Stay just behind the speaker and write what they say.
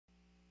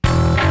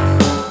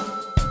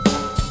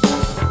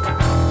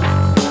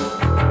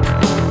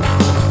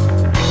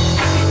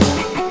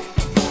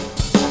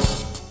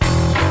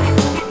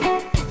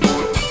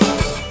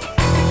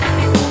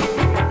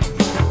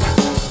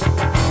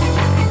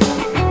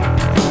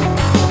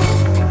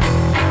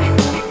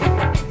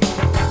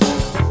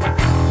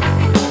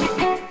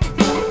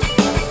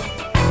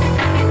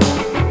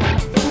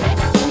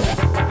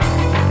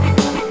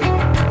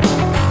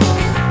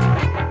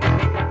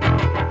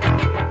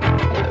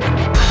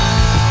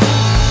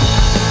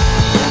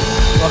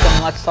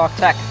Let's Talk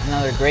Tech.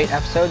 Another great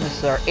episode. This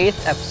is our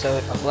 8th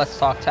episode of Let's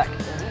Talk Tech.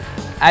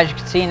 As you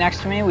can see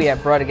next to me, we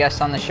have brought a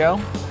guest on the show,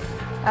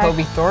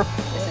 Kobe Thorpe.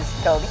 This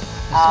is Kobe.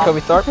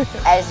 Kobe Thorpe.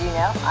 As you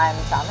know, I'm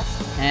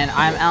Thomas. And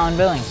I'm Alan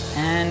Billings.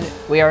 And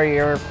we are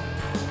your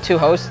two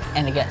hosts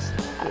and a guest.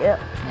 Yep.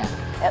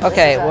 Yeah.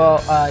 Okay,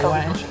 well, you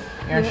want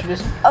to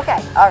introduce me?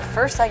 Okay, our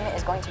first segment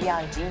is going to be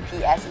on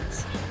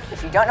GPSs.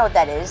 If you don't know what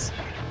that is,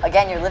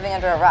 again, you're living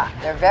under a rock.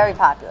 They're very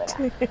popular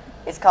now.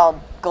 It's called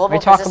Global We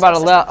talk Positioning about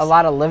Systems. a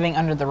lot of living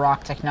under the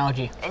rock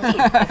technology. Indeed.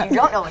 If you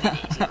don't know what it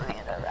is, you're living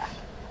under a rock.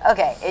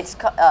 Okay, it's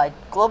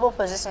Global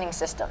Positioning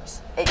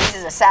Systems. It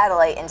uses a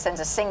satellite and sends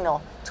a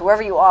signal to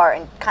wherever you are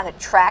and kind of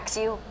tracks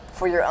you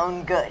for your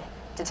own good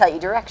to tell you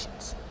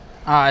directions.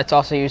 It's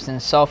also used in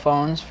cell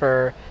phones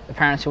for the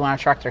parents who want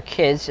to track their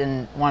kids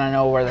and want to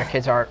know where their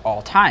kids are at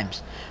all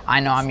times. I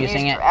know I'm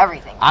using it for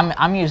everything.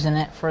 I'm using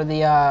it for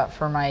the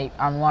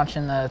I'm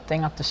launching the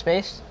thing up to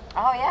space.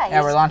 Oh yeah.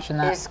 Yeah, we're launching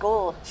that. His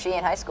school,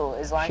 Sheehan High School,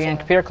 is launching. Sheehan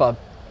Computer Club.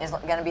 Is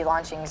going to be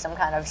launching some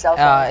kind of cell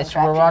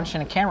phone. We're launching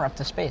a camera up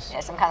to space. Yeah,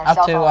 some kind of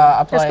up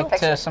cell to phone.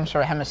 to some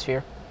sort of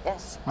hemisphere.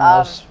 Yes. One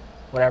of those,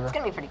 whatever. It's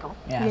gonna be pretty cool.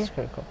 Yeah, it's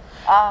pretty cool.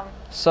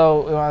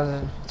 So we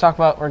want to talk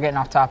about. We're getting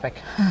off topic.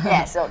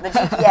 Yeah. So the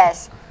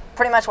GPS,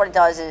 pretty much what it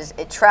does is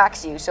it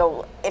tracks you.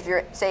 So if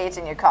you're, say, it's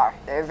in your car,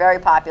 they're very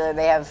popular.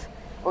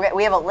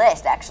 We have a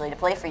list actually to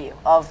play for you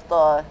of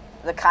the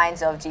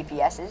kinds of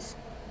GPSs.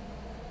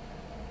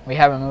 We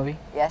have a movie.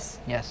 Yes.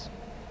 Yes.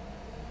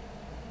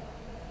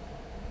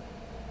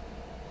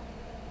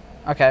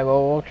 Okay,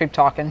 well, we'll keep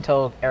talking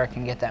until Eric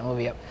can get that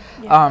movie up.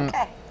 Yeah.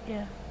 Okay.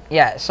 Yeah.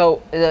 Yeah.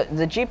 So the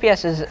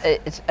GPS is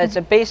it's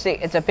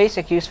a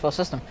basic useful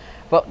system,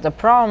 but the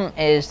problem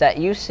is that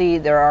you see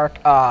there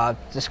are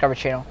Discovery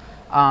Channel,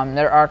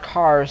 there are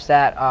cars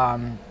that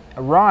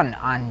run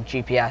on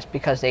GPS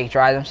because they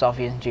drive themselves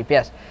using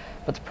GPS,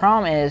 but the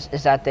problem is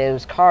that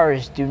those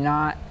cars do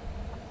not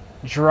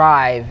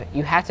drive.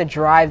 You have to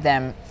drive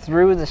them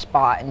through the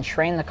spot and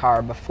train the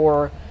car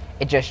before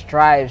it just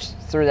drives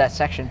through that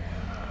section.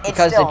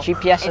 Because the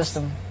GPS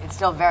system... It's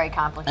still very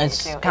complicated,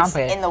 It's too.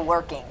 complicated. It's in the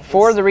working.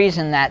 For the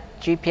reason that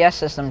GPS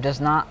system does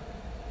not...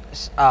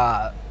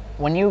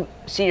 when you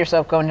see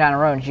yourself going down a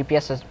road,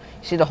 GPS says,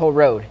 you see the whole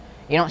road.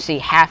 You don't see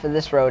half of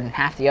this road and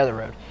half the other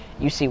road.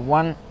 You see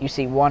one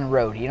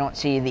road. You don't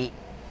see the...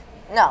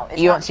 No,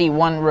 it's you not, don't see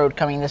one road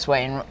coming this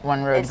way and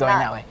one road going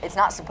that way. It's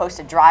not supposed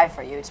to drive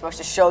for you. It's supposed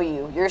to show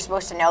you. You're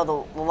supposed to know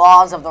the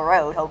laws of the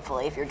road,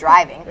 hopefully, if you're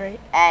driving. Right.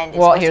 And it's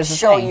Well, supposed here's to the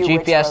show thing. you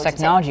which roads GPS to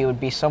technology would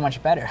be so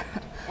much better.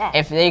 Yeah.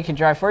 If they could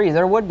drive for you,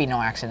 there would be no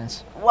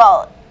accidents. take.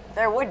 Well,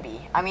 there would be.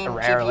 I mean,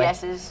 Rarely.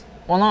 GPSs.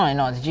 Well,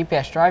 no, the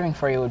GPS driving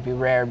for you would be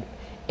rare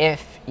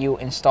if you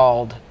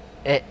installed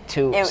it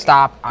to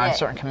stop on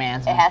certain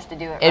commands. It has to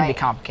do it It'd right. be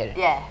complicated.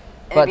 Yeah.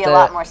 It'd be a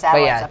lot more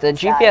satellites. But yeah, up the in the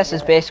sky GPS to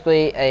is do it.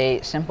 basically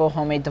a simple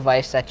homemade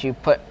device that you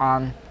put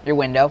on your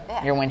window,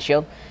 Yeah. your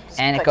windshield,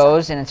 and it clicks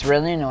goes and it's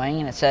really annoying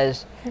and it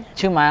says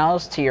 2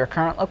 miles to your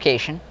current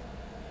location.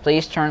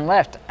 Please turn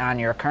left on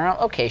your current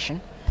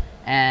location,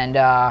 and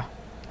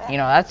you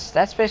know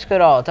that's basically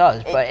all it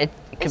does. But it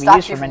can be stops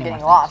used you for from many more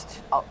getting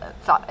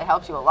things. lost. It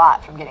helps you a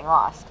lot from getting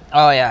lost.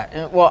 Oh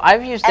yeah. Well,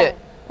 I've used And- it.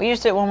 We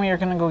used it when we were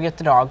gonna go get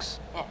the dogs.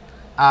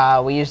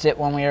 Yeah. We used it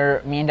when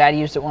me and Daddy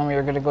used it when we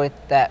were gonna go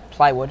get that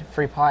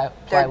free plywood.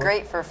 They're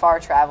great for far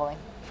traveling.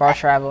 Far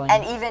traveling.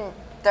 And even,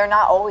 they're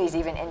not always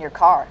even in your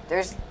car.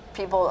 There's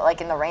people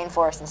like in the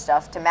rainforest and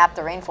stuff, to map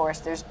the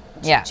rainforest, there's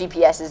Yeah.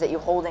 GPSs that you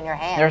hold in your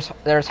hand. There's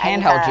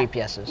And you handheld kinda-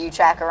 GPSs. You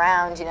track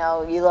around, you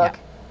know, you look,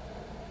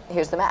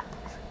 here's the map.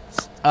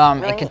 It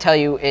really can neat. tell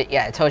you.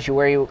 It tells you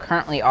where you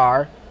currently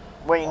are,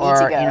 Where you need or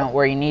to go. you know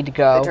where you need to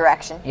go. The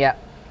direction. Yeah.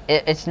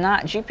 It's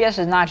not GPS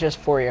is not just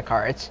for your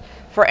car. It's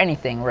for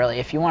anything really.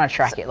 If you want to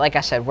track it, like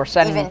I said, we're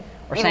sending Even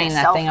sending a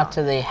that cell thing up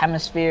to phone. the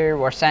hemisphere.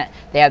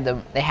 They have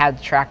the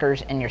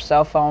trackers in your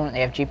cell phone.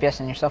 They have GPS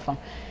in your cell phone.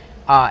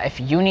 If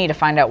you need to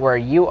find out where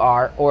you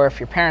are, or if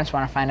your parents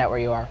want to find out where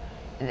you are,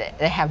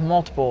 they have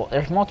multiple.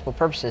 There's multiple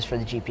purposes for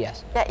the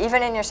GPS. Yeah,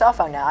 even in your cell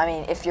phone now. I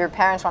mean, if your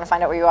parents want to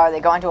find out where you are, they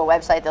go onto a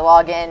website, they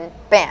log in,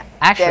 bam,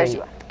 there's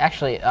you.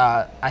 Actually,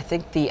 I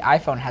think the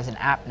iPhone has an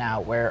app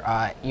now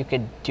where you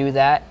could do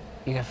that.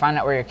 You can find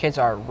out where your kids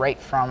are right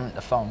from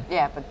the phone.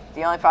 Yeah, but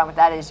the only problem with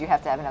that is you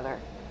have to have another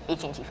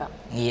AT&T phone.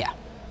 Yeah.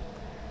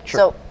 True.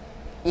 So,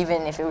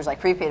 even if it was like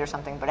prepaid or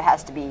something, but it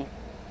has to be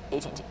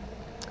AT&T.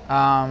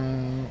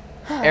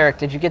 Eric,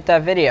 did you get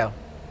that video?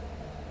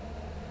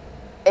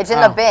 It's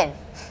in the bin.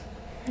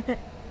 It's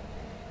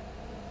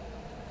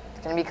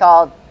going to be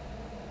called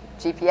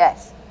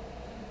GPS.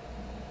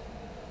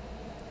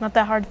 Not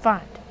that hard to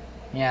find.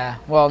 Yeah.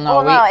 Well,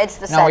 no. No, it's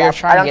the setup. we were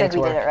trying I don't to get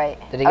think it we to did work. it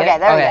right. Did he get Okay, it?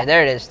 there we Okay, go.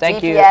 there it is.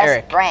 Thank you, GPS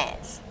Eric.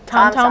 brands.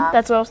 TomTom,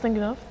 that's what I was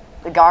thinking of.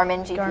 The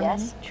Garmin GPS.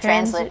 Garmin.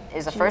 Translit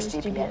is the first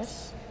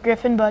GPS.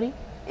 Griffin Buddy.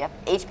 Yep.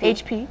 HP.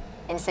 HP.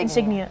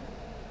 Insignia.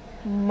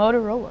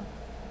 Motorola.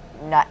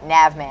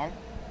 Navman.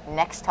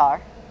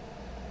 Nextar.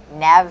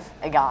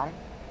 Navigon.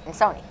 And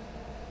Sony.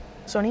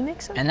 Sony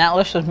makes them? And that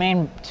list was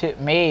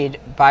made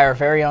by our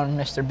very own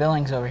Mr.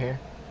 Billings over here.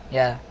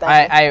 Yeah,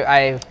 Thank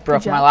I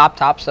broke my job.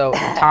 laptop, so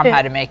Tom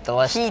had to make the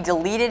list. He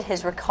deleted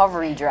his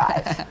recovery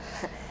drive.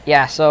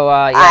 Yeah, so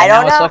yeah, I now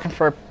don't it's know, looking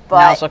for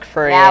but it's looking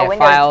for now a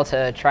Windows- file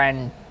to try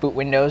and boot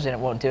Windows, and it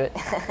won't do it.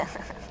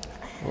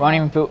 It won't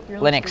even boot You're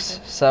Linux.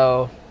 stupid.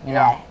 So you know.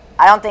 Yeah.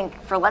 I don't think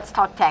for Let's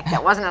Talk Tech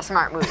that wasn't a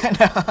smart move.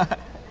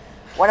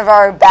 One of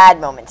our bad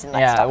moments in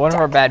Let's Yeah, Talk one Tech.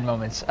 of our bad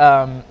moments.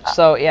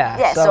 So yeah.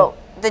 Yeah, so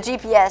the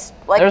GPS,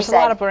 like there's we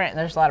said,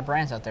 there's a lot of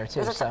brands out there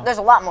too. there's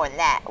a lot more than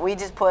that. We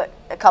just put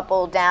a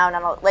couple down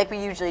on like we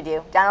usually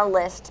do, down on a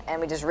list, and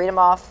we just read them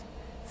off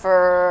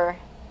for,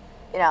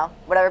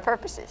 whatever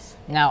purposes.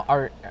 Now,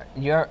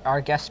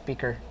 our guest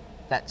speaker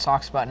that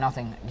talks about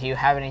nothing. Do you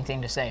have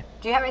anything to say?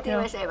 Do you have anything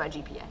No. to say about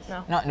GPS?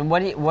 No. No.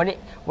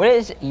 What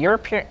is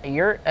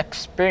your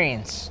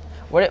experience?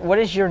 What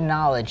is your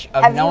knowledge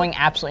of Have you- knowing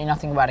absolutely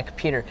nothing about a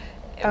computer?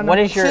 don't What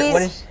know. is your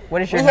He's-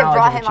 what is your We have knowledge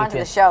brought of him a onto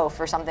the GPS? show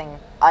for something,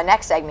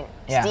 next segment,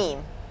 Yeah.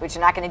 Steam, which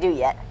we're not going to do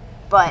yet,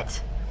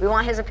 but we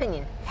want his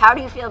opinion. How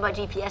do you feel about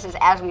GPSs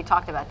as we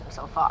talked about them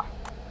so far?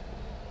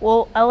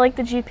 Well, I like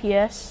the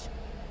GPS.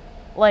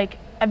 Like,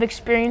 I've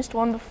experienced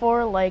one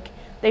before. Like,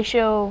 they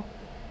show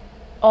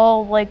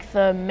all, like,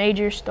 the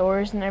major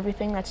stores and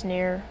everything that's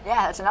near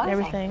Yeah, that's another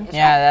everything. thing. It's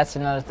Yeah, right. that's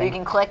another thing. You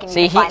can click and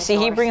See, you can find he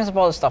stores. brings up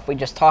all the stuff. We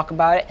just talk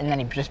about it, and then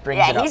he just brings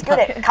it Yeah, up. he's good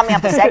at coming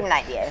up with segment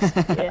ideas.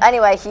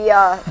 Anyway,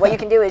 what you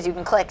can do is you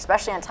can click,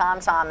 especially on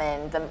TomTom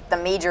and the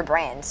major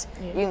brands.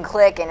 You can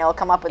click and it'll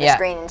come up with a Yeah.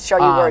 screen and show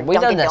you where We've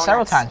Dunkin' done that Donuts,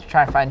 several times.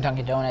 Trying to find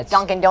Dunkin' Donuts.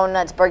 Dunkin'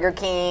 Donuts, Burger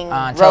King,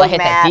 Until I road hit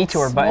that maps,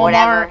 detour button.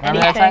 whatever. Walmart, Remember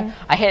that anything. time?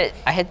 I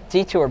hit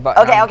the detour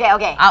button. Okay.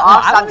 I Off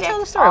want to subject. tell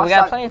the story. Off We got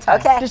sub- plenty of time.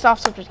 Okay. Just off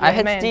subject. I yeah,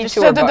 hit man. the Just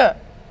detour duh, duh, button.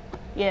 duh.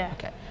 Yeah.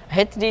 Okay. I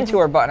hit the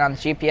detour button on the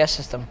GPS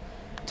system.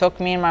 Took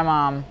me and my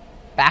mom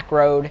back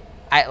road.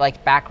 I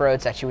like back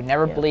roads that you would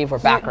never believe were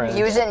back roads.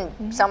 He was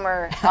in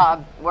somewhere.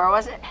 Where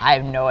was it? I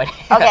have no idea.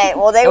 Okay,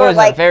 well they It were was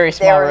like a very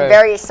small they were road.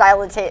 very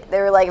silent. They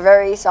were like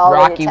very solid.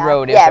 Rocky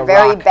road, it's Yeah, a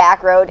very rock.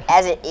 back road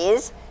as it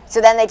is. So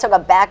then they took a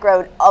back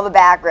road of a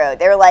back road.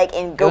 They were like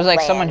in was like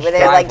Goatland, someone's where they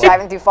were like driveway.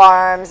 driving through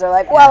farms. They're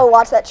like, whoa,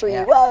 watch that tree.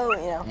 Yeah.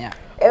 Whoa, Yeah.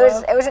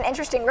 It was an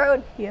interesting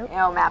road. Yep.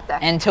 Map there.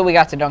 Until we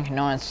got to Dunkin'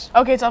 Donuts.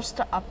 Okay, it's off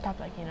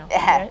topic,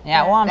 Yeah. right?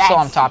 Yeah, well, I'm still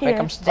on That's- topic. yeah.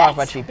 I'm still talking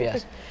about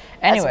That's- GPS.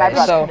 my Anyway, brother.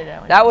 so Cut it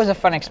out that was a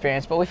fun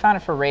experience, but we found it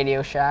for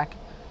Radio Shack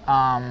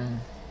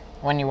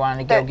when you wanted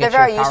to go They're get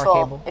very your power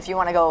useful cable. if you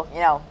want to go.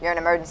 You're in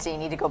an emergency. You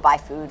need to go buy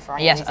food for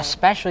any Yes, reason.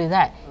 especially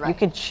that. You Right.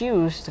 could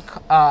choose to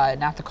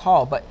not to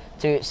call, but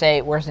to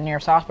say, where's the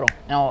nearest hospital?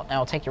 And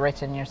it'll take you right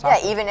to the nearest Yeah,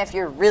 hospital. even if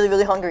you're really,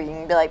 really hungry, you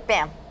can be like,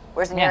 bam,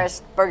 where's the Yeah.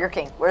 nearest Burger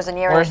King? Where's the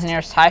nearest? Where's the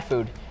nearest Thai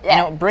food? Yeah, And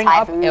it'll bring Thai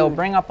up it'll food.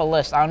 bring up a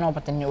list. I don't know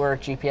about the newer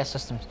GPS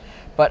systems,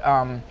 but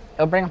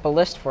it'll bring up a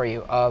list for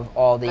you of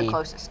all the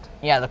closest?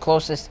 yeah, the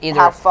closest either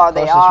How far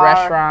they closest are,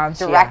 restaurants,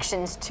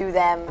 directions to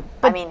them.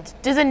 I mean,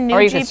 Do the new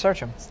or you G- could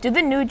search them. do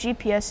the new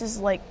GPSs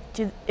like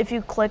if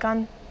you click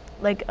on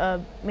like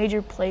a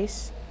major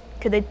place,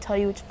 could they tell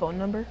you its phone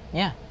number?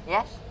 Yeah.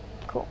 yes.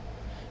 Cool.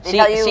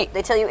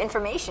 They tell you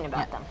information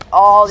about them.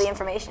 All the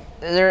information.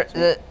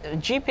 The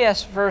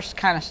GPS first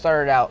kind of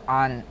started out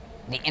on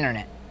the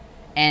internet,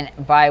 and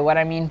by what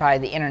I mean by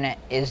the internet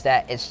is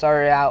that it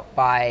started out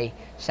by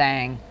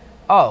saying,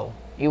 oh,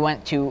 you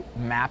went to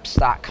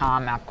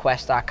maps.com,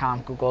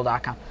 mapquest.com,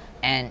 google.com,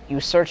 and you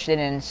searched it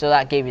in, so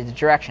that gave you the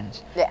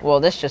directions. Yeah. Well,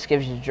 this just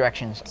gives you the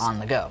directions on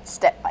the go,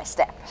 Step by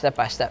step. step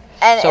by step.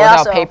 And So it without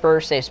also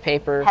paper, saves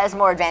paper. Has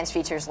more advanced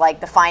features like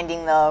the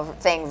finding the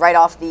thing right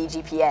off the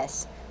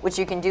GPS, which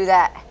you can do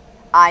that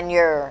on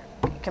your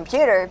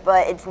computer,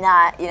 but it's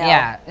not,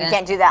 Yeah, you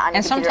can't do that on your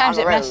and computer sometimes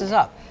on it the road. messes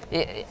up.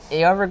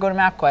 You ever go to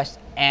MapQuest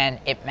and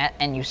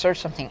and you search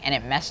something and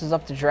it messes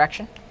up the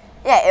direction?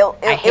 Yeah,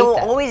 I it hate will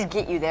that. always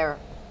get you there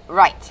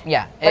right.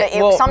 Yeah, But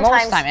well, most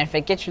sometimes- time, and if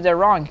it gets you there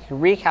wrong, you can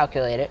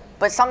recalculate it.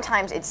 But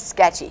sometimes it's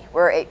sketchy,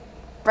 where it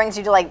brings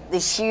you to like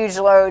these huge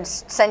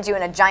loads, sends you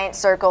in a giant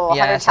circle 100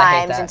 Yes, I hate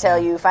times that, until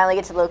yeah. you finally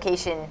get to the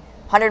location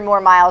 100 more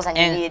miles than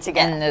you needed to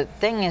get. And the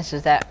thing is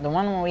that the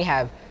one we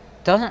have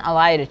doesn't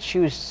allow you to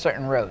choose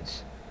certain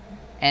roads,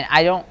 and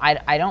I don't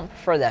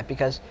prefer that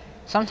because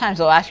sometimes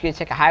they'll ask you to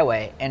take a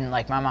highway, and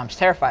like my mom's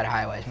terrified of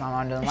highways. My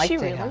mom doesn't Is like she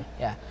to take really?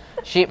 yeah.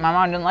 My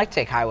mom doesn't like to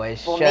take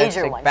highways. Well, she likes to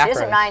major take ones. back She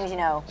doesn't roads.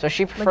 mind, So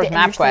she prefers the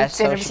MapQuest,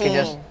 so she 15, could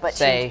just but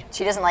say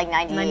she doesn't like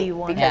 98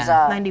 91. because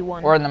Yeah.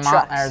 91. or the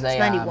trucks. or the It's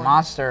 91.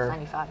 monster.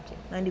 95 too.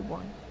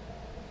 91.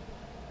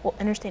 Well,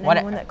 Interstate What?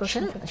 91 that goes She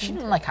from didn't, she 15.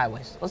 didn't like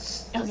highways.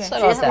 Let's Okay. settle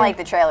She it doesn't there. like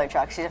the trailer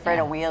truck. She's afraid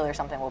Yeah. a wheel or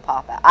something will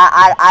pop out.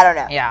 I don't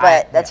know. Yeah,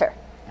 but that's her.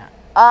 yeah.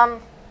 Um.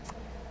 Do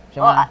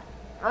you Well,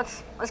 wanna-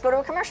 let's go to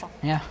a commercial.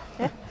 yeah.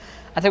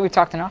 I think we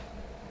talked enough.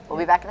 We'll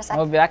be back in a second.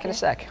 We'll be back in a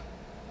sec.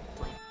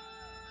 Beware,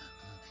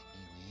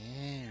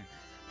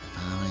 the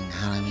following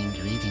Halloween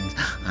greetings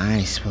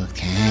are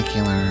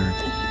spectacular.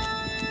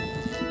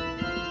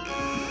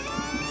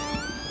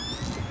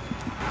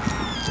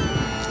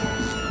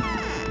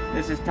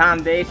 This is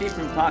Tom Dacey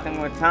from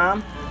Talking with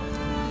Tom.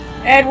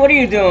 Ed, what are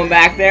you doing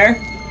back there?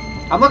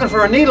 I'm looking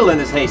for a needle in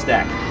this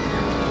haystack.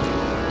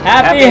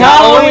 Happy Happy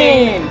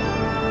Halloween!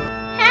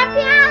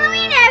 Happy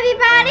Halloween,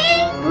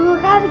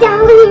 everybody! Happy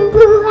Halloween,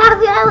 Boo!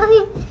 Happy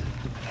Halloween!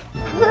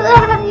 Boo!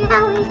 Happy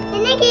Halloween!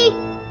 And Nikki!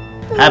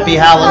 Happy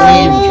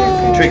Halloween,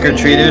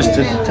 trick-or-treaters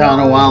to the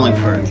town of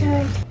Wallingford.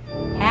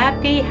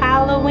 Happy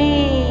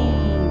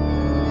Halloween!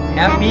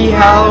 Happy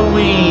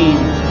Halloween!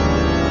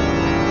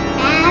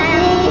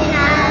 Happy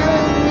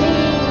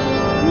Halloween!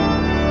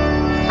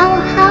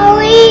 Oh,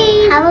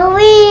 Halloween!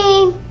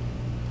 Halloween!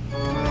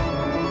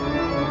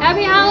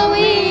 Happy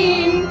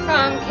Halloween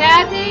from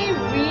Kathy,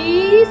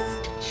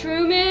 Reese,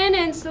 Truman,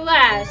 and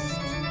Celeste.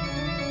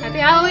 Happy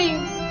Halloween!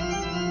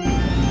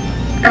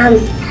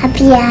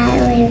 Happy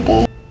Halloween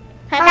Day.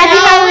 Happy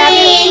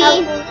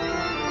Halloween!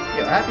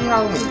 Yo, happy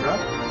Halloween, bro.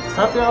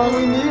 Happy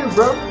Halloween to you,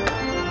 bro.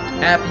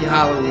 Happy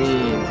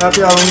Halloween.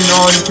 Happy Halloween to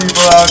all you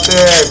people out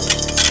there.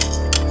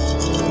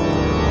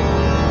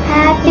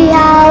 Happy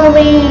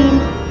Halloween!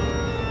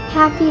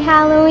 Happy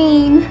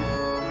Halloween!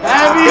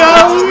 Happy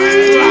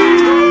Halloween!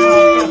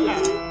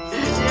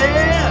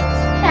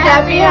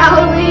 Happy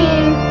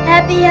Halloween!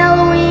 Happy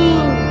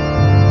Halloween!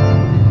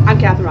 I'm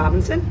Catherine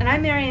Robinson. And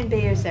I'm Marianne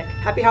Bayosek.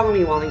 Happy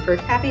Halloween, Wallingford.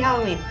 Happy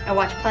Halloween. I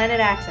watch Planet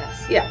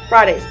Access. Yeah,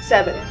 Fridays,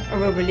 7. Or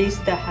we'll release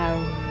the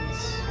hounds.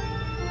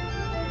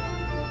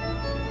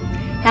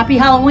 Happy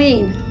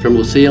Halloween! From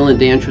Lucille and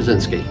Dan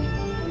Trzynski.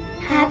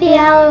 Happy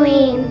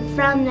Halloween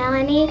from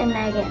Melanie and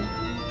Megan.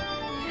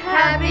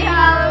 Happy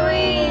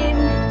Halloween!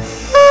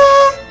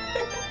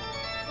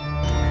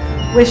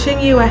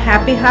 Wishing you a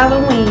happy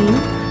Halloween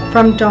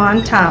from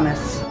Dawn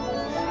Thomas.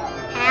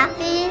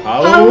 Happy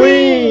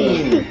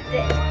Halloween!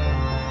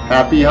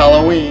 Happy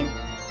Halloween!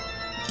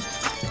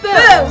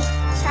 Boo!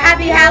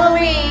 Happy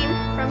Halloween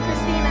from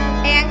Christina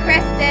and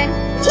Kristen.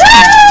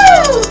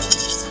 Woo!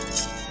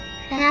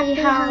 Happy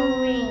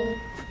Halloween!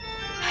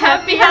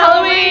 Happy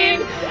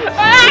Halloween!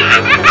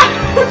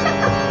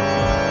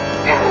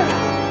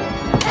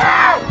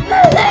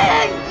 My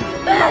leg!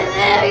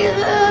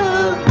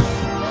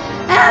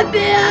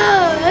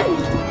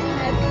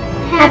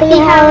 Happy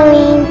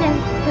Halloween! Happy Halloween,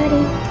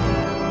 everybody!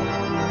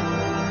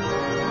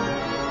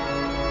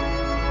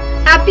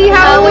 Happy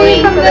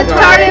Halloween from the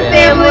Target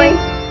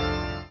family!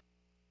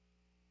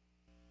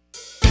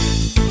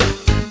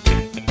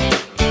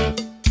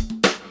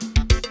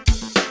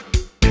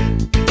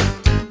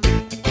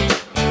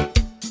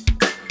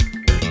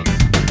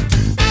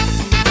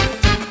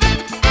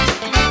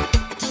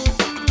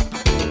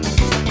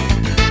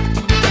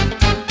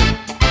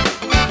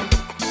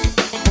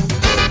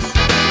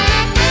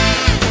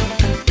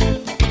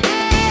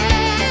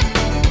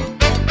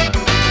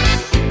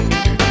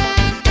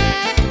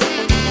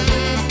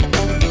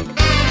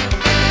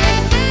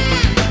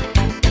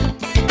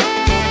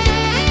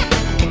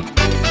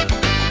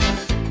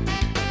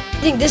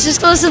 Think this is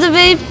close to the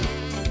babe?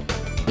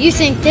 You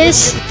think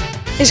this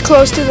is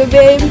close to the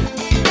babe?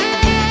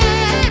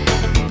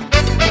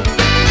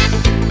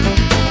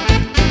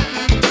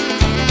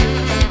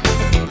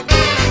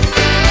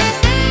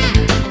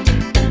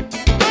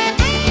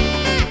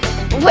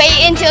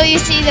 Wait until you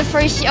see the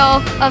first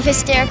show of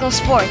Hysterical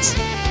Sports.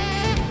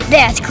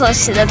 That's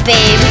close to the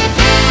babe.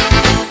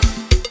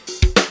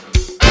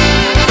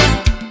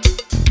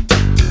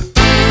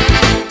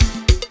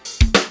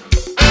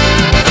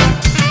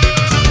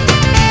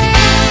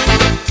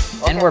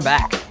 And we're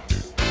back.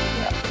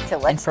 To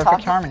Let's in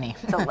perfect harmony.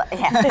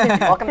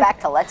 Welcome back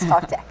to Let's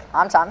Talk Tech.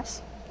 I'm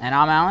Thomas. And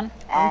I'm Alan.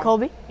 I'm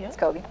Colby. It's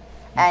Kobe.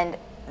 And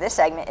this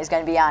segment is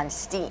going to be on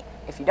Steam.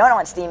 If you don't know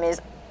what Steam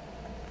is,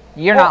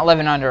 You're not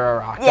living under a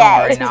rock. yeah, Don't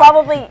worry, it's no.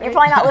 you're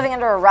probably not living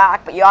under a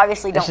rock, but you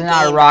obviously don't This is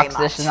not a game rock. very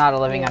much. This is not a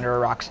living under a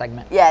rock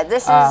segment. Yeah,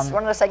 this is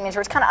one of those segments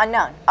where it's kind of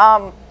unknown.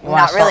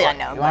 Not really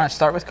unknown. You want to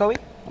start with Kobe?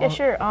 Yeah,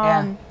 sure.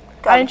 Yeah.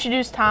 I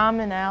introduced Tom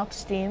and Al to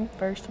Steam,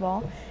 first of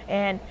all.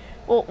 And,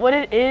 well, what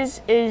it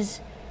is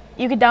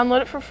you can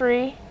download it for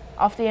free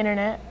off the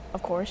internet,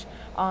 of course.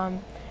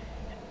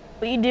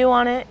 What you do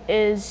on it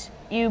is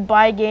you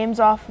buy games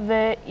off of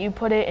it, you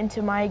put it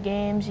into My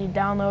Games, you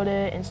download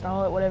it,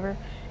 install it, whatever,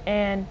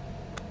 and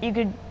you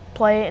could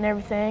play it and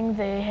everything.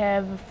 They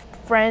have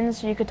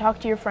friends, you could talk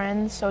to your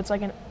friends, so it's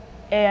like an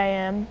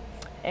AIM,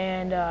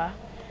 and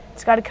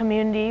it's got a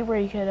community where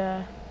you could,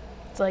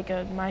 it's like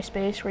a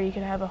MySpace where you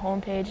could have a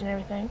homepage and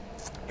everything.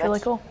 It's really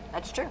cool.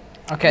 That's true.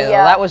 Okay,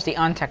 well, that was the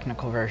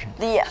untechnical version.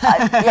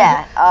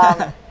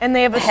 And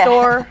they have a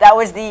store. That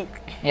was the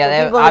Yeah,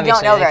 they people obviously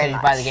who don't know they very could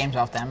much. buy the games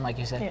off them, like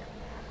you said. Yeah.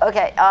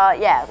 Okay,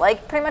 yeah,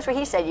 like pretty much what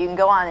he said. You can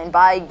go on and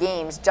buy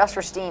games just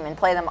for Steam and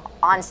play them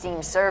on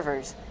Steam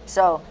servers.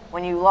 So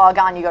when you log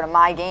on, you go to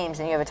My Games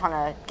and you have a ton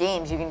of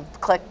games. You can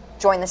click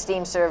join the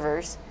Steam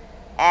servers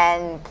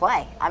and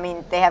play. I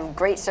mean, they have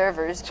great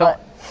servers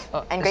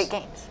and great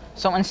games.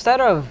 So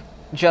instead of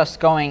just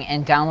going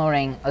and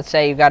downloading, let's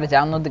say you got to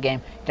download the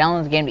game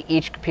to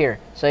each computer.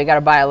 So you got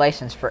to buy a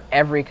license for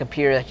every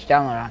computer that you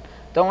download on.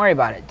 Don't worry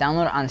about it.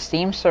 Download it on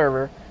Steam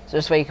server. So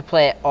this way you can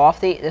play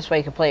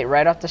it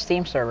right off the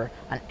Steam server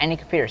on any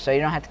computer. So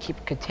you don't have to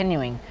keep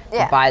continuing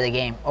to buy the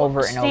game over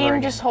and over again.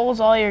 Steam just holds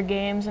all your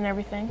games and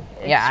everything.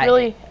 It's Yeah,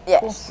 really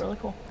cool. Really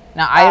cool.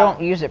 Now I don't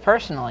use it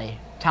personally.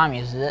 Tom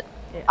uses it.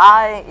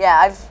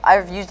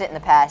 I've used it in the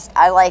past.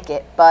 I like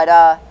it, but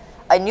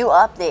a new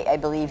update, I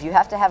believe, you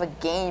have to have a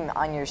game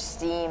on your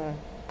Steam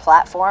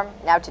platform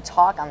now to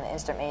talk on the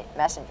Instant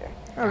Messenger.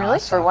 Oh, really?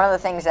 For one of the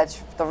things, that's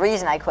the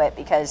reason I quit,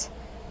 because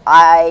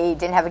I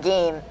didn't have a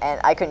game and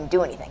I couldn't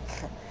do anything.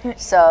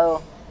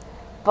 So,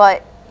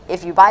 but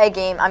if you buy a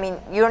game, I mean,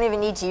 you don't even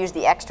need to use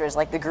the extras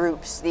like the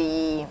groups,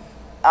 the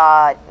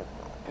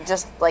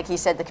just like he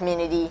said, the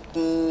community,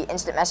 the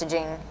instant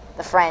messaging,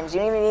 the friends. You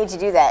don't even need to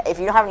do that. If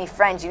you don't have any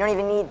friends, you don't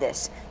even need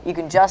this. You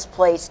can just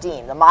play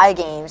Steam, the My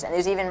Games, and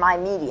there's even My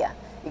Media.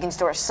 You can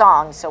store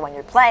songs, so when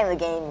you're playing the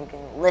game, you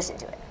can listen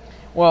to it.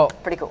 Well,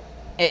 pretty cool.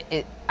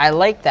 I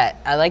like that.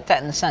 I like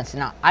that in the sense.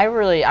 Now,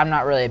 I'm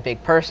not really a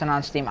big person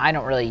on Steam. I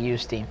don't really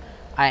use Steam.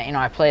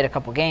 I played a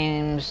couple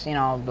games,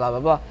 blah blah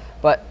blah.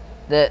 But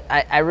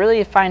I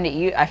really find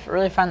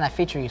that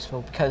feature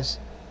useful because,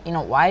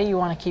 why do you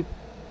want to keep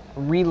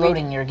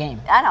reloading your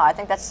game? I know. I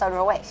think that's sort of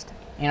a waste.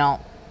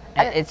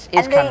 It's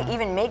and kind they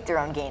even make their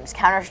own games.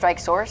 Counter-Strike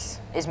Source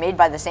is made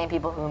by the same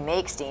people who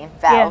make Steam,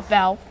 Valve. Yeah,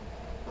 Valve.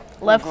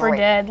 Left 4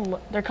 Dead.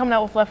 They're coming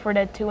out with Left 4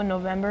 Dead 2 in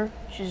November,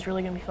 which is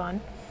really going to be fun.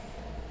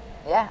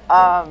 Yeah,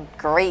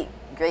 great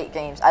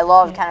games. I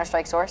love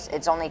Counter-Strike Source.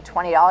 It's only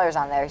 $20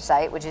 on their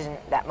site, which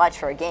isn't that much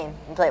for a game.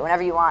 You can play it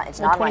whenever you want. It's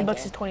an online game.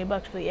 $20 is $20,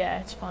 but yeah,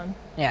 it's fun.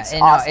 Yeah,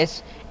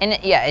 awesome.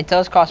 It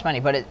does cost money,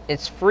 but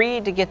it's free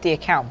to get the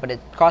account, but it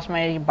costs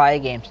money to buy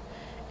games,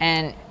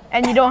 and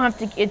you don't have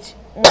to. It's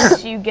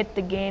once you get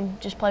the game,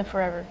 just play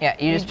forever. Yeah,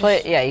 you just play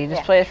it. Yeah, you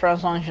just play it for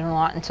as long as you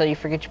want until you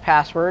forget your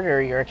password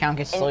or your account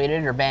gets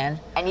deleted or banned.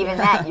 And even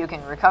that, you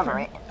can recover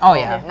it. Oh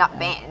yeah. Not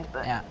banned,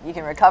 but you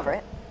can recover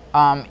it.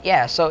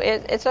 Yeah, so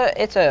it's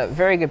a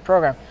very good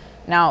program.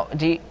 Now,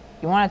 do you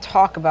want to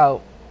talk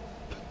about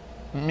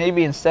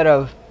maybe instead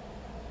of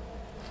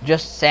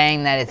just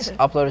saying that it's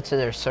uploaded to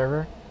their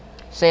server,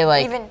 say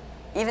like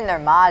even their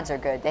mods are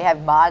good. They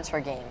have mods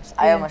for games.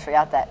 I almost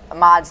forgot that.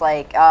 Mods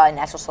like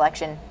Natural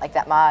Selection, like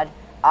that mod.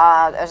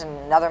 There's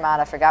another mod,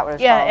 I forgot what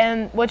it's called. Yeah,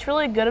 and what's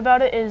really good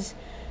about it is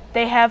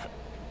they have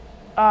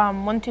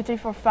 1, 2, 3,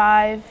 4,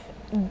 5,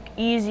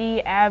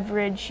 easy,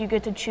 average. You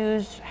get to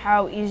choose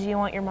how easy you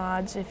want your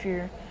mods. If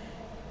you're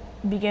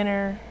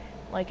beginner,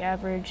 like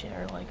average,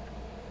 or like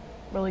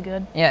really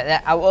good.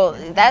 Yeah,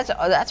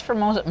 that's for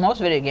most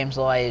video games.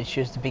 The way you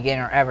choose the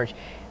beginner or average,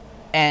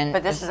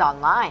 but this is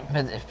online.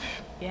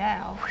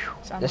 Yeah,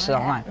 this is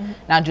online. Mm-hmm.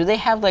 Now, do they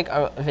have like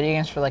video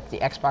games for like the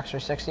Xbox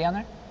 360 on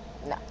there?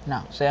 No.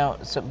 No.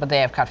 So but they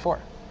have COD 4.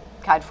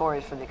 COD 4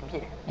 is for the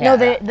computer. Yeah, no,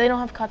 they don't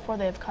have COD 4.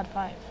 They have COD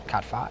 5.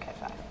 COD 5.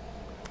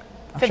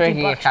 I'm sure you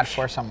can get COD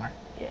 4 somewhere.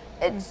 Yeah.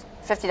 It's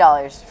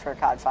 $50 for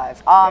COD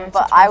 5.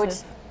 But I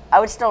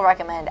would still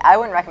recommend. I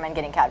wouldn't recommend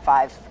getting COD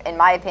 5. In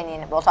my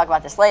opinion, we'll talk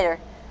about this later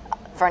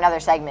for another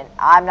segment.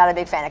 I'm not a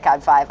big fan of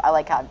COD 5. I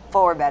like COD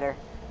 4 better,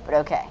 but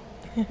okay.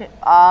 We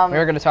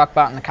were going to talk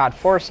about in the COD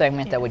 4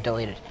 segment that we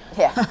deleted.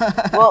 Yeah,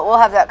 we'll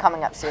have that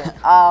coming up soon.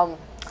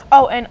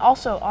 Oh, and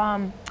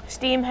also,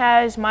 Steam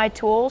has My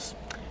Tools,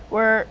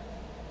 where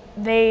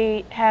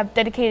they have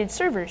dedicated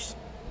servers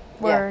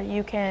where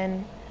you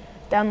can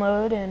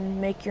download and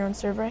make your own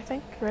server, I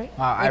think, right?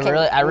 Wow, I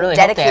really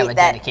hope they have a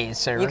dedicated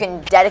server. You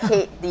can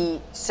dedicate the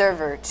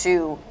server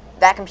to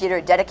that computer,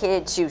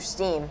 dedicated to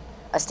Steam,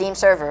 a Steam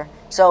server.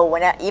 So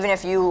even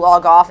if you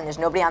log off and there's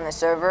nobody on the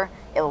server,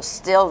 it will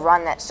still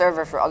run that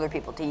server for other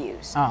people to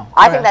use. Oh,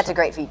 I think that's a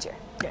great feature.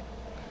 Yeah.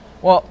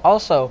 Well,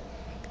 also,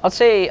 let's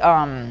say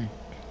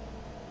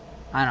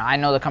I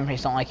know the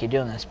companies don't like you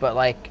doing this, but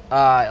like,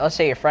 let's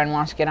say your friend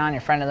wants to get on,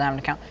 your friend doesn't have an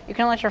account. You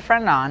can let your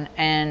friend on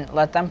and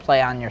let them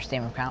play on your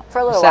Steam account for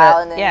a little while,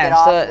 and then get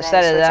off, and then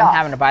instead of switch them off.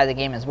 having to buy the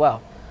game as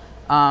well.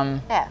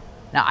 Yeah.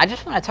 Now, I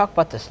just want to talk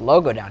about this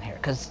logo down here,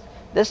 because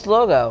this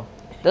logo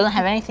doesn't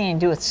have anything to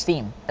do with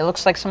Steam. It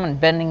looks like someone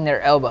bending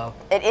their elbow.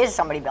 It is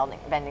somebody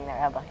bending their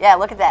elbow. Yeah,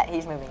 look at that.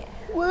 He's moving it.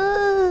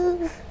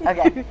 Woo!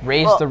 Okay.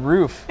 Raise the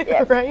roof.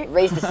 Yeah, right?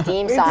 Raise the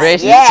Steam sign.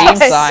 Raise the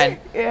Steam sign.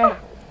 Yeah.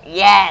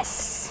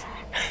 Yes.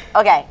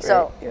 Okay,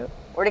 so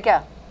where'd it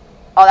go?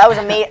 Oh, that was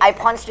amazing. I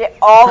punched it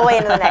all the way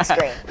into the next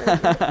screen.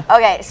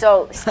 Okay,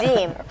 so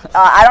Steam.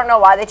 I don't know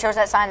why they chose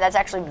that sign. That's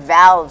actually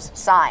Valve's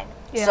sign.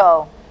 Yeah.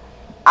 So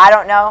I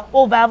don't know.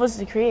 Well, Valve is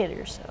the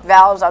creator, so.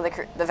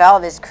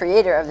 Valve is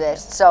creator of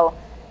this, so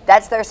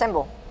that's their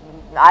symbol.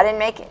 I didn't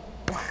make it.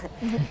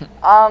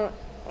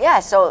 Yeah,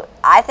 so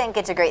I think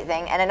it's a great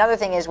thing. And another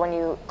thing is when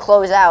you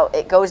close out,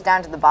 it goes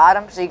down to the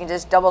bottom, so you can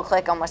just double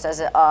click almost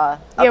as a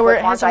where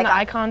it has some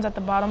icons at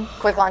the bottom.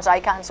 Quick launch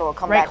icon, so it'll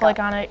come back up. Right click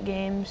on it,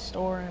 games,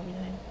 store, and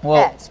everything. Well,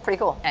 yeah, it's pretty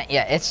cool.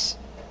 Yeah, it's.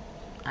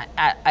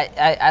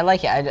 I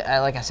like it. I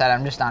like I said,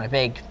 I'm just not a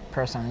big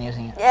person on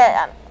using it.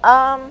 Yeah.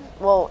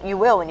 Well, you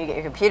will when you get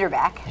your computer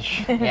back.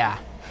 Yeah.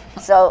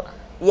 So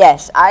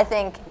yes, I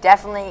think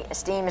definitely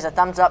Steam is a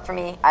thumbs up for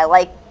me. I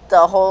like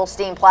the whole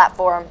Steam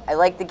platform. I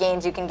like the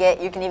games you can get.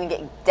 You can even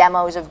get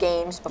demos of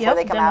games before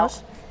they come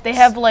out. They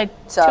have like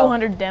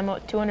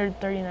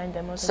 239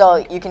 demos. So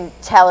you can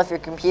tell if your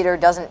computer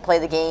doesn't play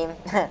the game.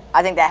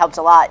 I think that helps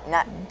a lot.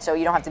 So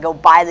you don't have to go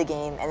buy the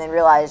game and then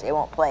realize it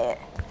won't play it.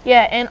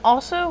 Yeah, and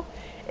also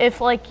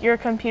if like your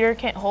computer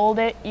can't hold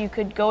it, you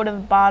could go to the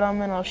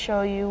bottom and it'll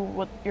show you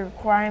what your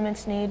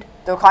requirements need.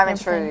 The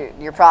requirements for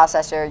your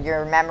processor,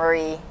 your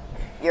memory,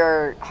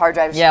 your hard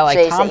drive Yeah, like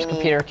space that Tom's you need.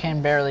 computer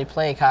can barely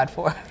play COD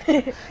 4.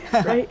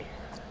 Right.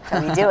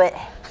 So we do it.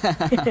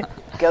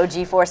 Go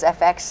GeForce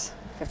FX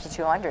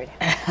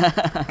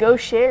 5200. Go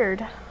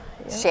shared.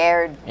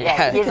 Shared.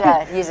 Yeah.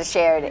 Use a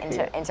shared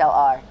Intel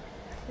R.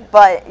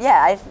 But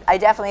yeah, I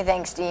definitely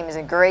think Steam is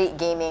a great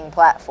gaming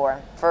platform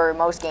for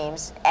most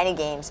games, any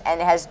games, and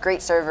it has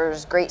great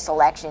servers, great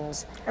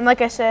selections. And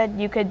like I said,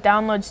 you could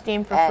download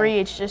Steam for free.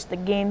 It's just the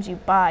games you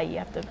buy you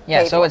have to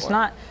Yeah, pay so for. it's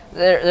not.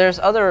 There's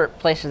other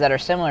places that are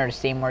similar to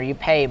Steam where you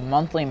pay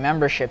monthly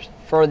memberships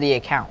for the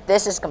account.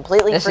 This is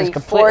completely This free. is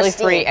completely for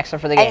Steam. free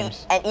except for the And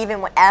games. And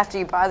even after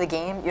you buy the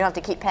game, you don't have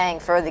to keep paying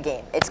for the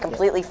game. It's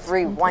completely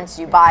free once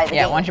you buy the game.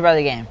 Yeah, once you buy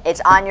the game.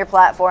 It's on your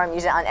platform.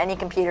 Use it on any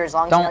computer as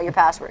long as you know your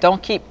password.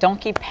 Don't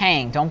keep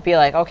paying. Don't be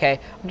like, okay,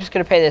 I'm just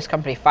gonna pay this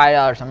company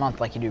 $5 a month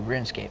like you do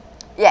RuneScape.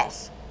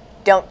 Yes,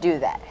 don't do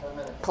that.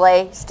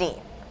 Play Steam.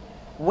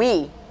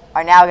 We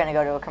are now going to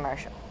go to a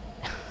commercial.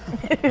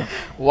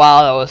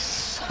 Wow, that was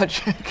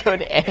such a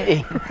good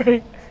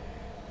ending.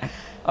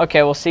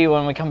 Okay, we'll see you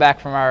when we come back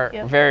from our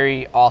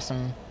very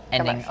awesome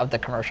ending of the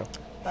commercial.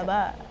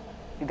 Bye-bye.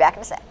 Be back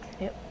in a sec.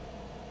 Yep.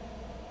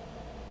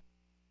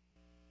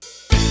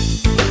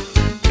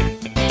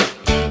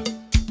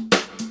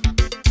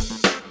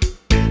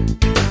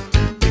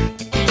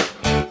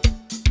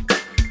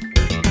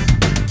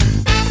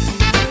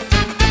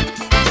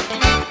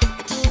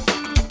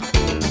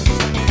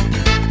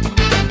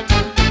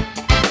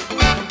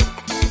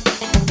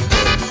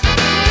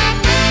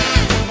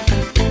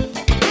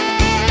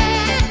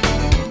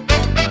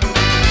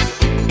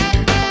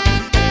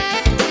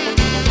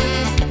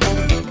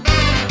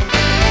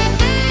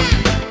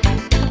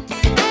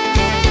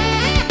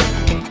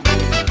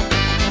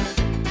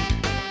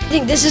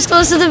 Think this is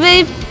close to the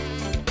babe?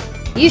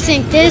 You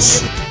think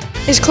this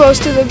Is close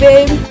to the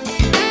babe.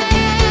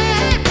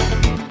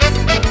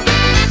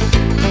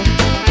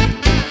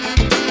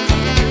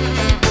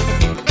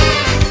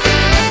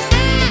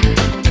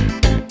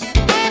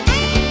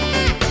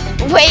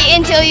 Wait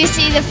until you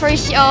see the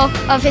first show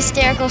of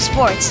Hysterical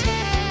Sports.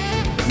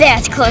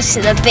 That's close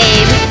to the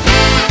babe.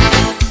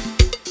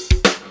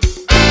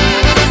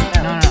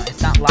 No,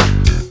 it's not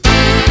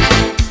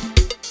locked.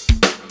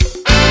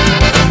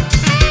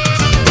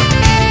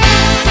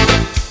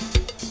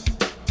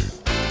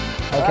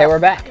 Okay, we're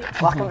back.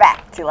 Welcome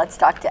back to Let's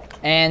Talk Tech.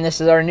 And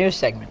this is our news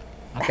segment.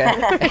 Okay.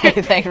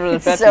 Thank you for the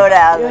Pepsi. Soda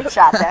out of the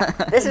shot there.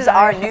 This is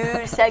our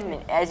news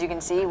segment. As you can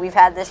see, we've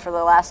had this for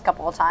the last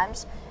couple of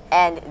times.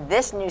 And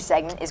this news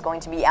segment is going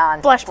to be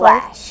on Flash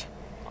Player.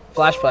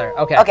 Flash Player.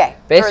 Okay. Okay.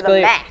 Basically, for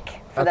the Mac.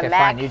 For okay, the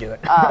Mac. fine, you do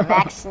it.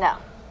 Mac Snow.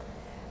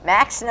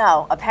 Mac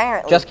Snow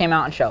apparently Just came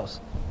out in shelves.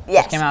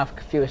 Yes. Just came out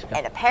a few weeks ago.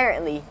 and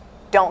apparently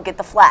don't get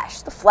the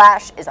Flash. The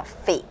Flash is a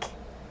fake.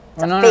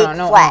 It's Well, a fake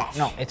Flash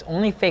no, it's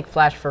only fake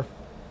Flash for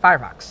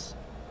Firefox.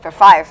 for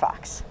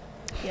Firefox.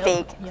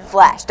 Fake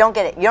Flash. Don't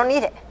get it. You don't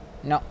need it.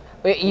 No,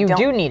 you don't-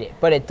 do need it,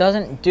 but it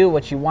doesn't do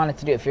what you want it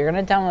to do. If you're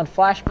going to download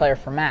Flash Player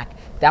for Mac,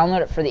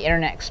 download it for the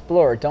Internet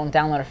Explorer. Don't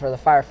download it for the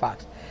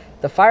Firefox.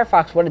 The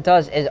Firefox, what it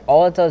does is,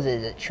 all it does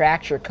is it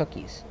tracks your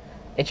cookies.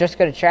 It's just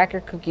going to track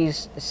your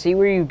cookies, see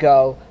where you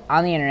go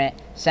on the Internet,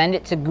 send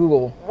it to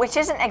Google. Which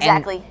isn't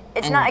exactly,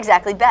 it's not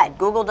exactly bad.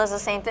 Google does the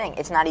same thing.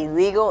 It's not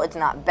illegal, it's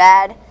not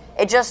bad.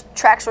 It just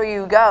tracks where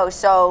you go,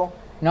 so,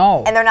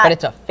 No, And they're not- but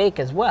it's a fake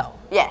as well.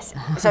 yes.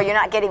 So you're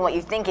not getting what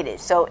you think it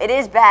is. So it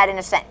is bad in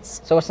a sense.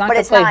 So it's not but gonna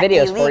it's play not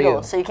videos for illegal,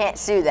 you. so you can't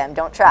sue them.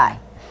 Don't try.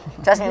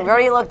 Trust me, we've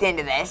already looked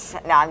into this.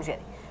 No, I'm just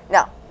kidding.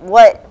 No,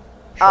 what,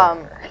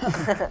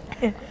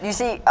 you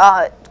see,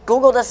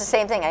 Google does the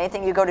same thing.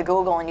 Anything you go to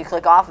Google and you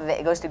click off of it,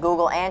 it goes to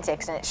Google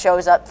Antics and it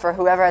shows up for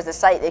whoever has the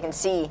site. They can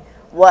see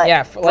what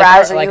Yeah, like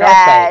browser like you our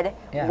had, site.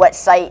 Yeah. what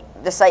site,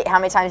 the site, how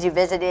many times you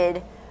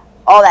visited,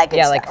 all that good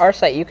Yeah, stuff. like our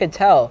site, you could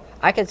tell.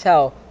 I could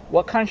tell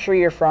what country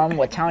you're from,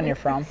 what town you're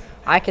from.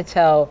 I could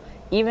tell,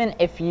 even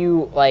if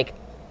you, like,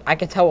 I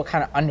could tell what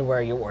kind of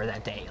underwear you wore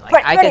that day.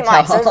 Like, I Pretty could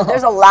much. tell.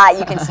 There's a lot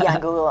you can see on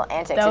Google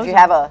Antics That if was you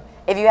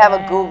have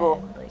a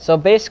Google. So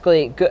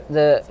basically,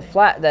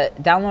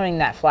 downloading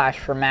that Flash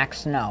for Mac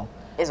Snow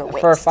Is a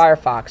for waste.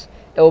 Firefox,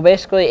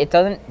 it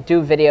doesn't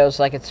do videos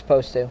like it's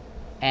supposed to,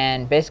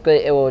 and basically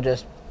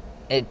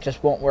it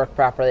just won't work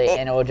properly,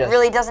 and it will just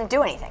really doesn't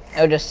do anything.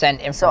 it'll just send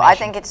information. So I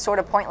think it's sort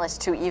of pointless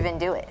to even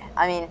do it.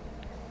 I mean,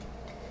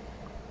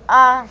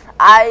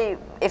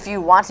 if you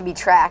want to be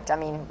tracked, I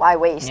mean, why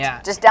waste?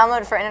 Yeah. Just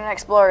download it for Internet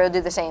Explorer. It'll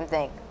do the same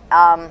thing.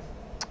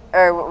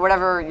 Or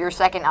whatever your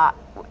second.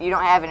 You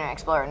don't have Internet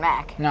Explorer in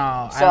Mac. No.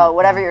 I So don't-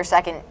 whatever no. your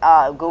second,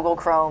 Google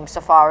Chrome,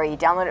 Safari,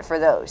 download it for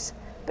those,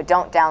 but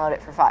don't download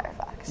it for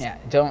Firefox. Yeah,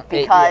 don't.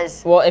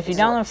 Because well, if you it's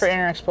the download for worst.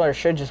 Internet Explorer, it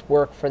should just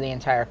work for the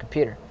entire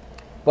computer.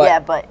 But Yeah,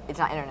 but it's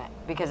not Internet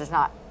because it's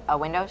not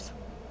Windows.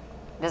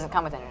 It doesn't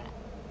come with Internet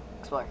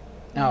Explorer.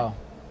 No,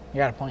 you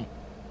got a point.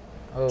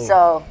 Oh.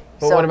 So,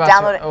 But so what about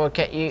download it.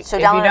 okay, so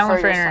if you download it download for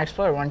for your Internet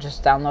Explorer, why don't you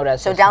just download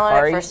as So a download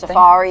Safari it for thing?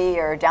 Safari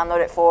or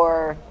download it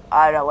for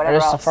I don't know, Or whatever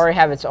does else. Safari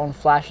have its own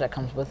Flash that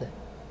comes with it?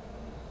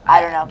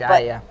 I don't know,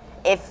 but yeah.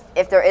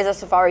 if there is a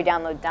Safari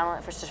download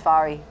it for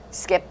Safari.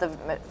 Skip the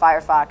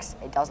Firefox.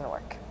 It doesn't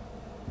work.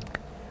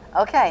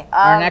 Okay.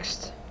 Our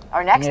next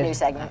new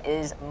segment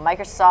is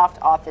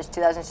Microsoft Office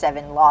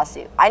 2007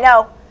 lawsuit. I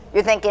know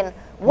you're thinking,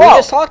 whoa. We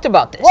just talked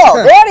about this.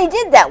 Whoa, they already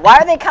did that. Why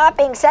are they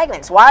copying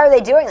segments? Why are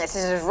they doing this?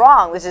 This is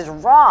wrong. This is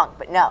wrong.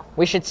 But no.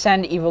 We should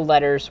send evil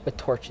letters with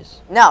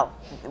torches. No,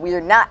 we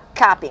are not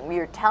copying. We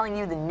are telling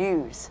you the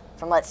news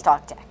from Let's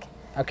Talk Tech.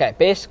 Okay,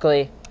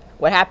 basically,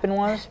 what happened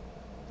was,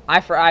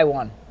 eye for eye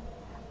won.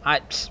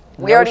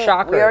 We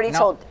already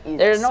told you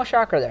There's this. no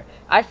shocker there.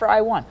 Eye for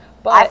eye won.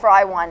 But Eye for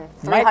eye won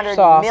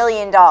 $300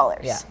 million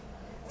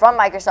from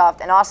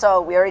Microsoft, and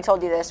also we already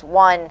told you this.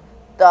 Won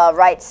the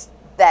rights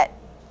that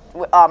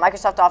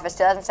Microsoft Office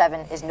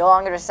 2007 is no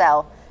longer to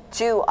sell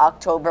to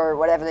October,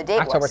 whatever the date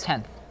October was.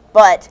 10th.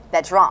 But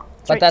that's wrong.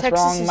 But that's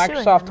wrong.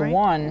 Microsoft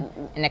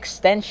won an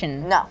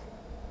extension. No.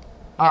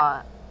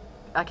 A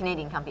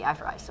Canadian company, Eye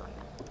for Eye, is suing them.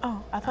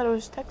 Oh, I thought it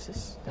was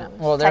Texas.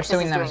 Well, they're Texas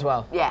suing is them doing- as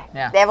well. Yeah.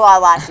 Yeah. They have a lot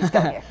of lawsuits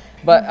going here.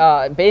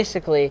 But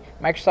basically,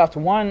 Microsoft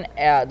won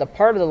the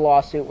part of the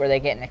lawsuit where they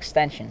get an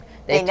extension.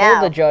 They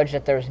told the judge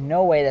that there's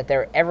no way that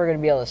they're ever going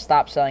to be able to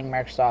stop selling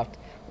Microsoft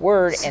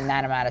Word in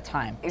that amount of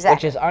time. Exactly.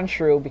 Which is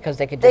untrue because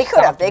they could just They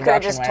could have. stop They could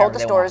have production just told the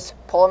whenever they stores,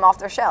 pull them off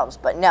their shelves.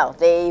 But no,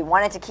 they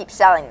wanted to keep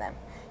selling them.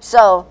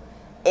 So,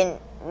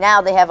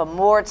 now they have a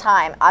more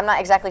time. I'm not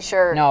exactly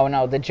sure.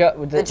 No, the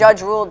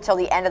judge ruled till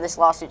the end of this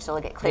lawsuit so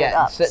it'll get cleared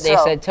up. So they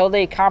said till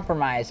they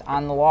compromise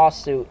on the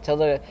lawsuit, till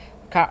the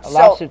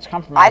lawsuit's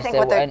compromised. I think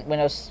what they're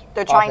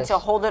trying Office. to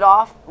hold it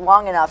off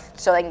long enough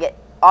so they can get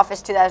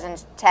Office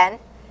 2010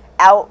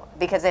 out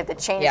because they have to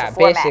change the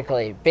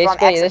format.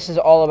 Basically, this is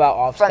all about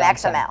Office from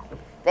 2010. XML.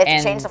 They have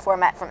to change the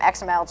format from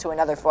XML to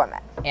another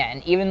format. Yeah,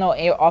 and even though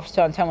Office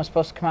 2010 was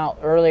supposed to come out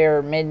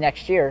earlier, mid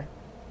next year,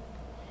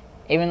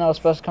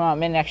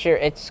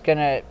 it's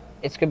gonna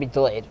be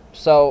delayed.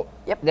 So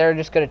they're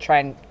just gonna try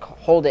and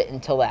hold it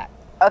until that.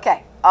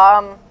 Okay.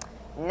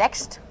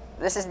 Next,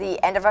 this is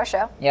the end of our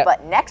show. Yep.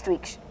 But next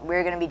week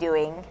we're gonna be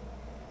doing.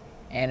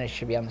 And it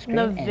should be on the screen.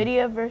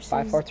 NVIDIA versus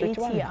 5, 4, 3,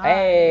 2, 1. ATI.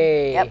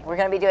 Hey. Yep, we're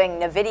going to be doing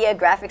NVIDIA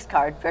graphics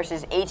card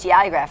versus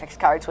ATI graphics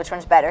cards. Which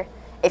one's better?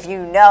 If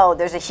you know,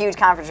 there's a huge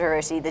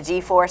controversy, the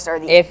GeForce or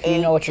the ATI. If you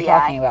know what you're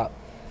talking about.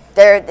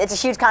 It's a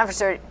huge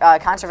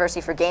controversy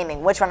for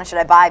gaming. Which one should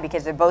I buy?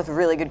 Because they're both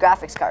really good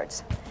graphics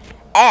cards.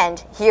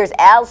 And here's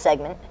Al's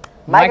segment.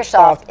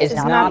 Microsoft is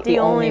not the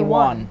only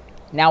one.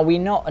 Now we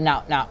know.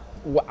 Now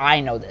I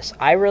know this.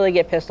 I really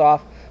get pissed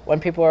off when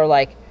people are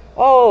like,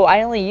 "Oh,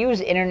 I only use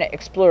Internet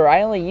Explorer.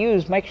 I only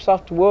use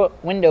Microsoft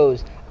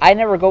Windows. I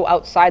never go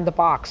outside the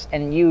box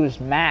and use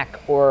Mac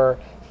or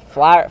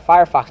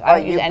Firefox. I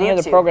don't use any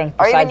other programs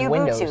besides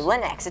Windows." Or even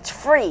Ubuntu, Linux. It's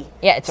free.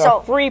 Yeah, it's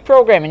a free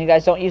program, and you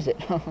guys don't use it.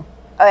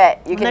 Okay,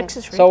 you can. Linux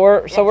is free. So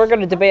we're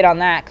going to debate on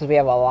that because we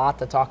have a lot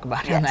to talk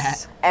about on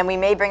that. And we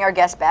may bring our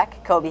guest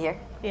back, Kobe here.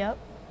 Yep.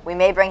 We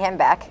may bring him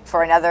back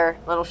for another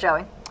little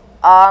showing.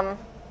 That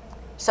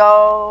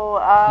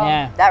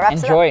wraps it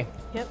up. Enjoy.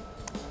 Yep.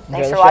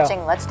 Thanks for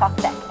watching Let's Talk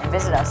Tech, and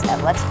visit us at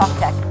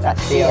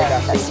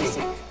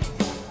letstalktech.co.cc.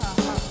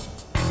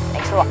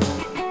 Thanks for watching.